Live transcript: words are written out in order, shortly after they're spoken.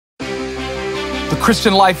The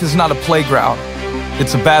Christian life is not a playground,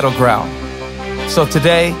 it's a battleground. So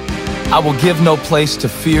today, I will give no place to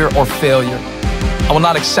fear or failure. I will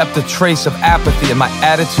not accept a trace of apathy in my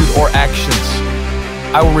attitude or actions.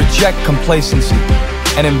 I will reject complacency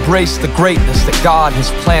and embrace the greatness that God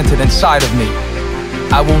has planted inside of me.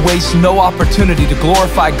 I will waste no opportunity to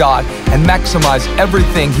glorify God and maximize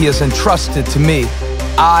everything He has entrusted to me.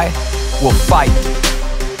 I will fight.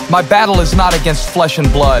 My battle is not against flesh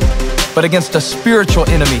and blood, but against a spiritual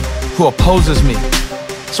enemy who opposes me.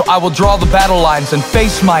 So I will draw the battle lines and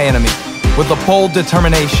face my enemy with a bold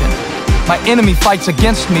determination. My enemy fights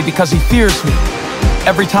against me because he fears me.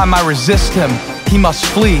 Every time I resist him, he must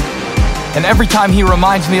flee. And every time he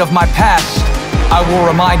reminds me of my past, I will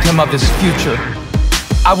remind him of his future.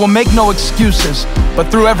 I will make no excuses,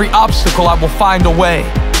 but through every obstacle I will find a way.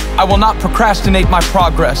 I will not procrastinate my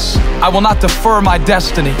progress. I will not defer my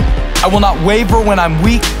destiny. I will not waver when I'm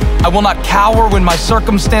weak. I will not cower when my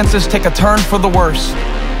circumstances take a turn for the worse.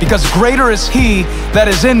 Because greater is He that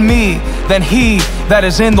is in me than he that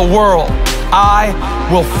is in the world. I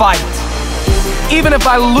will fight. Even if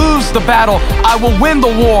I lose the battle, I will win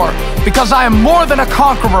the war, because I am more than a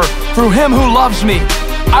conqueror through Him who loves me.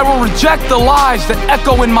 I will reject the lies that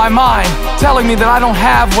echo in my mind, telling me that I don't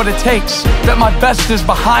have what it takes, that my best is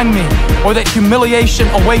behind me, or that humiliation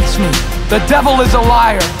awaits me. The devil is a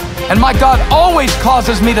liar, and my God always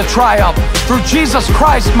causes me to triumph. Through Jesus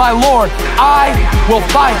Christ, my Lord, I will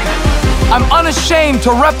fight. I'm unashamed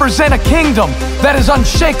to represent a kingdom that is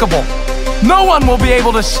unshakable. No one will be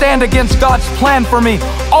able to stand against God's plan for me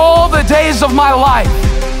all the days of my life.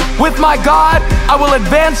 With my God, I will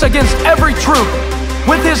advance against every troop.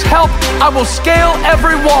 With His help, I will scale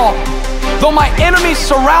every wall. Though my enemies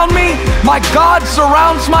surround me, my God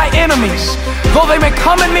surrounds my enemies. Though they may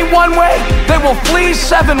come at me one way, they will flee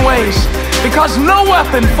 7 ways. Because no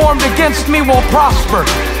weapon formed against me will prosper,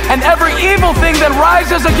 and every evil thing that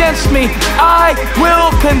rises against me, I will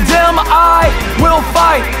condemn, I will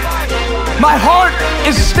fight. My heart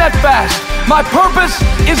is steadfast. My purpose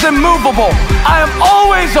is immovable. I am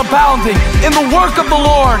always abounding in the work of the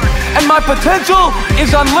Lord, and my potential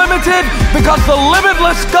is unlimited because the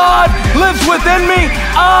limitless God lives within me.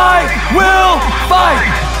 I will fight.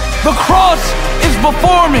 The cross is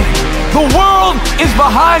before me. The world is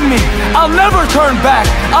behind me. I'll never turn back.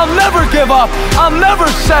 I'll never give up. I'll never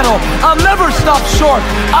settle. I'll never stop short.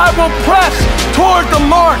 I will press toward the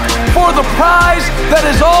mark for the prize that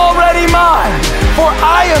is already mine. For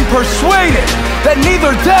I am persuaded that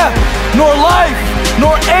neither death, nor life,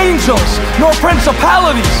 nor angels, nor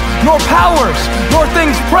principalities, nor powers, nor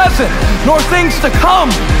things present, nor things to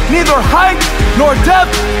come, neither height, nor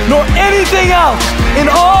depth, nor anything else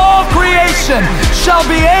in all creation shall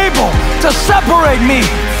be able to separate me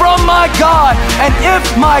from my God. And if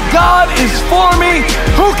my God is for me,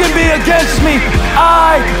 who can be against me?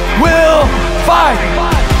 I will fight.